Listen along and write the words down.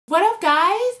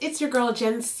it's your girl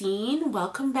Jensine.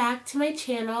 Welcome back to my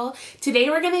channel. Today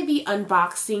we're going to be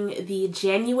unboxing the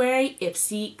January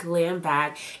Ipsy Glam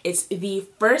bag. It's the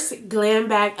first glam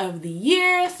bag of the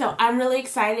year, so I'm really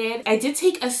excited. I did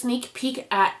take a sneak peek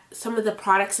at some of the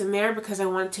products in there because I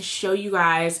wanted to show you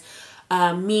guys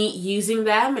me using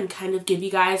them and kind of give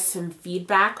you guys some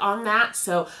feedback on that.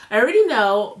 So I already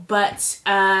know, but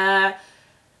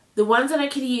the ones that I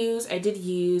could use, I did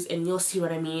use, and you'll see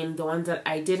what I mean. The ones that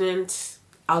I didn't,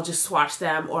 I'll just swatch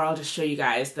them or I'll just show you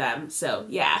guys them. So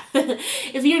yeah,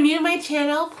 if you're new to my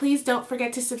channel, please don't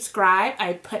forget to subscribe.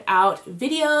 I put out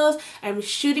videos. I'm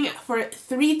shooting it for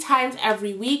 3 times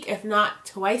every week, if not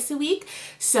twice a week.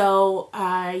 So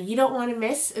you don't want to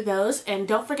miss those. And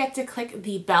don't forget to click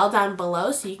the bell down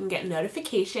below so you can get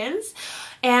notifications.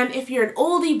 And if you're an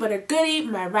oldie but a goodie,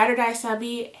 my ride or die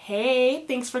subby, hey,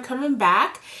 thanks for coming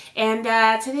back. And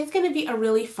today's going to be a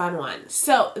really fun one.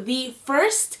 So the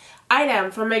first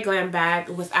item from my glam bag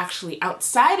was actually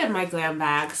outside of my glam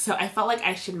bag, so I felt like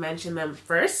I should mention them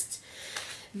first.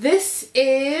 This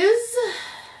is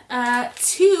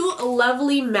 2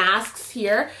 lovely masks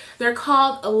here. They're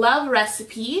called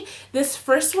LOVERECIPE. This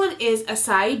first one is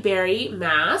ACAIBERRY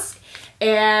mask.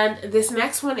 And this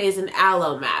next one is an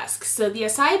aloe mask. So the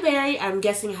ACAIBERRY, I'm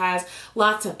guessing, has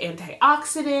lots of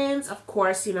antioxidants, of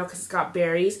course, you know, because it's got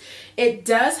berries. It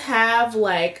does have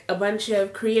like a bunch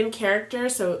of Korean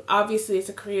characters, so obviously it's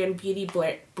a Korean beauty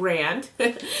brand.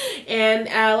 And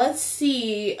let's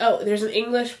see, oh, there's an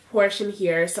English portion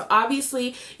here. So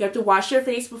obviously you have to wash your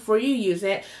face before you use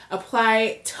it,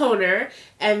 apply toner,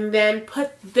 and then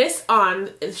put this on,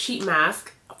 a sheet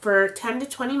mask, for 10 to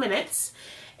 20 minutes.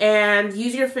 And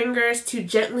use your fingers to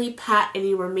gently pat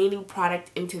any remaining product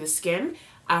into the skin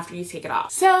after you take it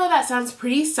off. So that sounds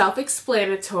pretty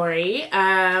self-explanatory.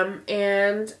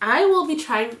 And I will be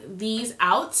trying these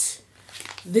out,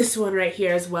 this one right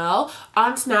here as well,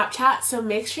 on Snapchat. So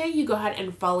make sure you go ahead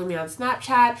and follow me on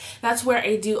Snapchat. That's where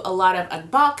I do a lot of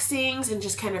unboxings and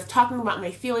just kind of talking about my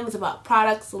feelings about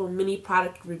products, little mini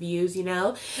product reviews, you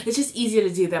know. It's just easy to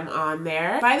do them on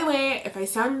there. By the way, if I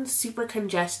sound super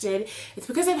congested, it's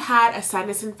because I've had a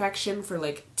sinus infection for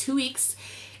like 2 weeks.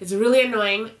 It's really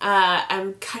annoying.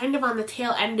 I'm kind of on the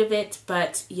tail end of it,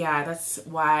 but yeah, that's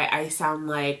why I sound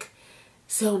like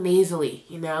so nasally,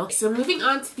 you know? So moving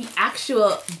on to the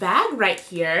actual bag right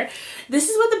here. This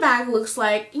is what the bag looks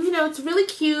like. You know, it's really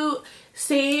cute.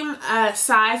 Same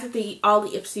size that all the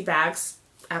Ipsy bags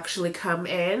actually come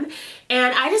in.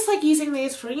 And I just like using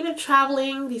these for, you know,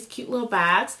 traveling, these cute little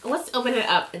bags. Let's open it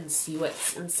up and see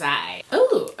what's inside.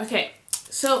 Oh, okay.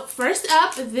 So first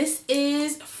up, this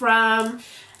is from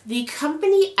the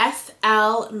company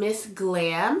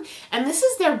SLMISSGLAM, and this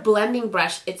is their blending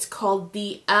brush. It's called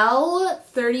the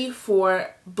L34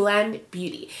 Blend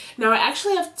Beauty. Now I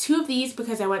actually have 2 of these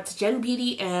because I went to Gen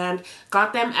Beauty and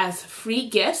got them as free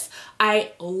gifts.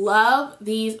 I love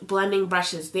these blending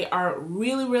brushes. They are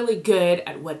really, really good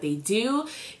at what they do.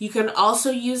 You can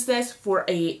also use this for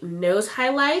a nose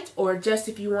highlight, or just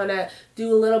if you want to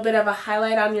do a little bit of a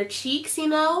highlight on your cheeks, you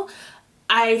know.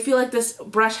 I feel like this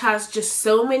brush has just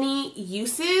so many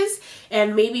uses,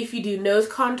 and maybe if you do nose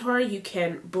contour, you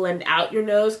can blend out your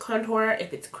nose contour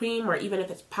if it's cream or even if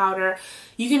it's powder.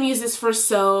 You can use this for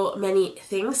so many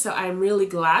things, so I'm really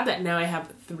glad that now I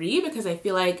have 3 because I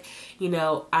feel like, you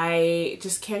know, I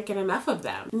just can't get enough of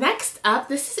them. Next up,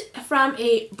 this is from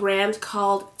a brand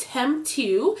called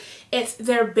Tem2. It's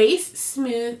their Base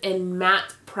Smooth and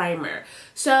Matte Primer.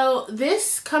 So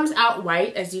this comes out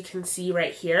white, as you can see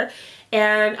right here,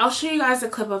 and I'll show you guys a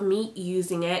clip of me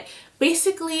using it.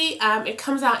 Basically, it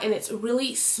comes out and it's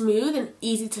really smooth and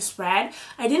easy to spread.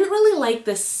 I didn't really like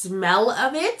the smell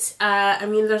of it. I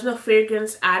mean, there's no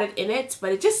fragrance added in it,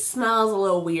 but it just smells a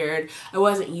little weird. I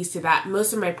wasn't used to that.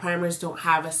 Most of my primers don't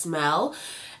have a smell.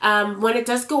 When it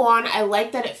does go on, I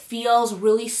like that it feels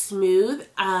really smooth.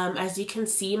 As you can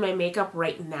see, my makeup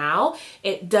right now,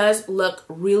 it does look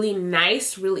really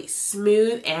nice, really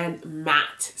smooth and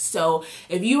matte. So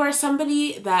if you are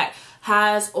somebody that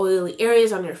has oily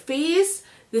areas on your face,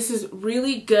 this is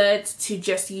really good to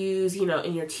just use, you know,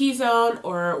 in your T-zone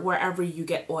or wherever you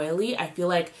get oily. I feel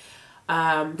like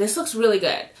this looks really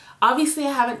good. Obviously,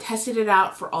 I haven't tested it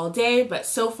out for all day, but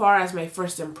so far as my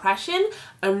first impression,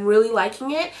 I'm really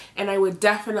liking it, and I would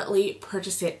definitely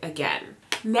purchase it again.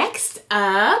 Next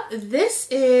up, this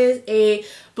is a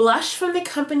blush from the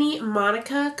company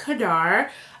Monica Kadar.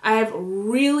 I've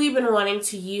really been wanting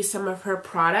to use some of her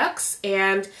products,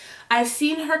 and I've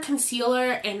seen her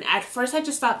concealer, and at first I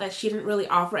just thought that she didn't really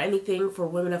offer anything for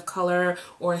women of color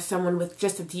or someone with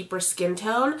just a deeper skin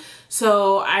tone.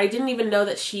 So I didn't even know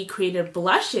that she created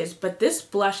blushes, but this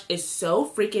blush is so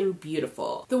freaking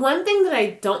beautiful. The one thing that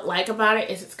I don't like about it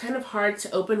is it's kind of hard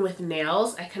to open with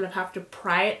nails. I kind of have to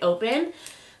pry it open.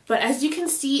 But as you can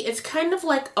see, it's kind of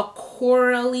like a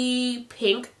corally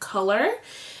pink color.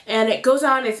 And it goes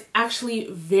on, it's actually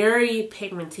very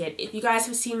pigmented. If you guys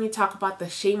have seen me talk about the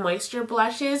Shea Moisture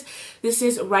blushes, this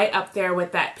is right up there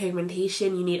with that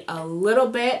pigmentation. You need a little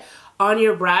bit on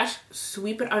your brush,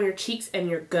 sweep it on your cheeks, and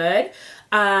you're good.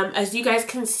 As you guys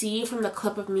can see from the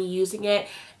clip of me using it,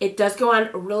 it does go on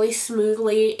really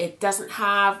smoothly. It doesn't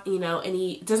have, you know,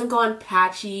 it doesn't go on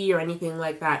patchy or anything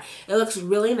like that. It looks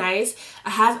really nice.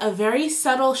 It has a very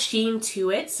subtle sheen to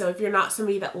it, so if you're not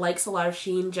somebody that likes a lot of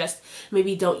sheen, just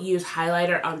maybe don't use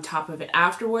highlighter on top of it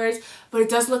afterwards. But it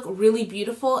does look really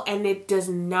beautiful, and it does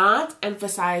not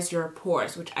emphasize your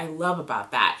pores, which I love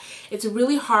about that. It's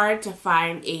really hard to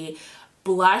find a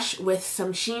blush with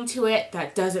some sheen to it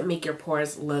that doesn't make your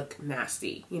pores look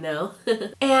nasty, you know?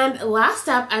 And last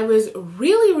up, I was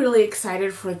really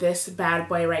excited for this bad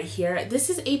boy right here. This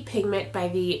is a pigment by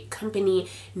the company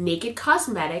Naked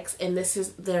Cosmetics, and this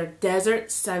is their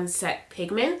Desert Sunset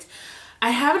pigment.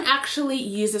 I haven't actually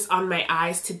used this on my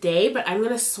eyes today, but I'm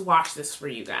gonna swatch this for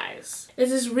you guys. It's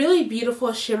this really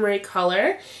beautiful shimmery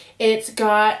color. It's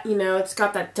got, you know, it's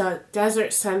got that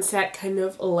desert sunset kind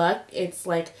of look. It's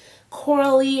like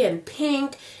corally and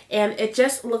pink, and it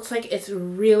just looks like it's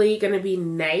really gonna be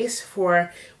nice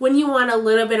for when you want a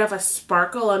little bit of a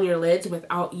sparkle on your lids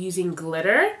without using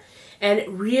glitter. And it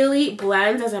really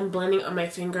blends as I'm blending on my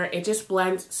finger. It just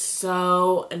blends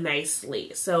so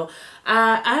nicely. So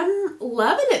I'm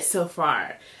loving it so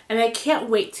far. And I can't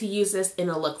wait to use this in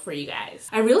a look for you guys.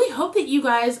 I really hope that you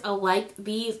guys liked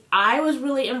these. I was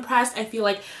really impressed. I feel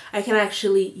like I can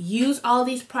actually use all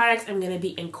these products. I'm going to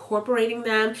be incorporating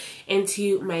them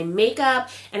into my makeup.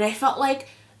 And I felt like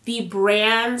the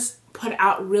brands put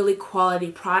out really quality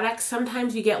products.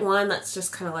 Sometimes you get one that's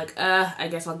just kind of like, I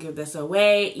guess I'll give this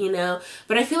away, you know?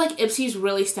 But I feel like Ipsy's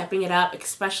really stepping it up,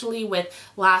 especially with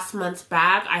last month's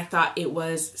bag. I thought it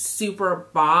was super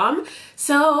bomb.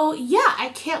 So yeah,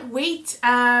 I can't wait.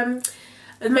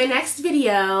 In my next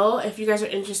video, if you guys are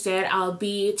interested, I'll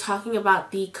be talking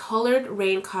about the Colored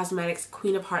Rain Cosmetics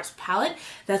Queen of Hearts palette.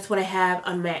 That's what I have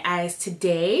on my eyes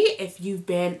today, if you've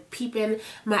been peeping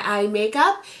my eye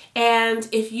makeup. And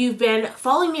if you've been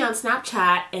following me on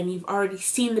Snapchat and you've already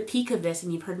seen the peak of this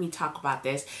and you've heard me talk about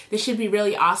this, this should be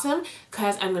really awesome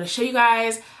because I'm going to show you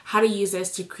guys how to use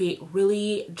this to create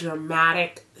really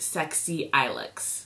dramatic, sexy eye looks.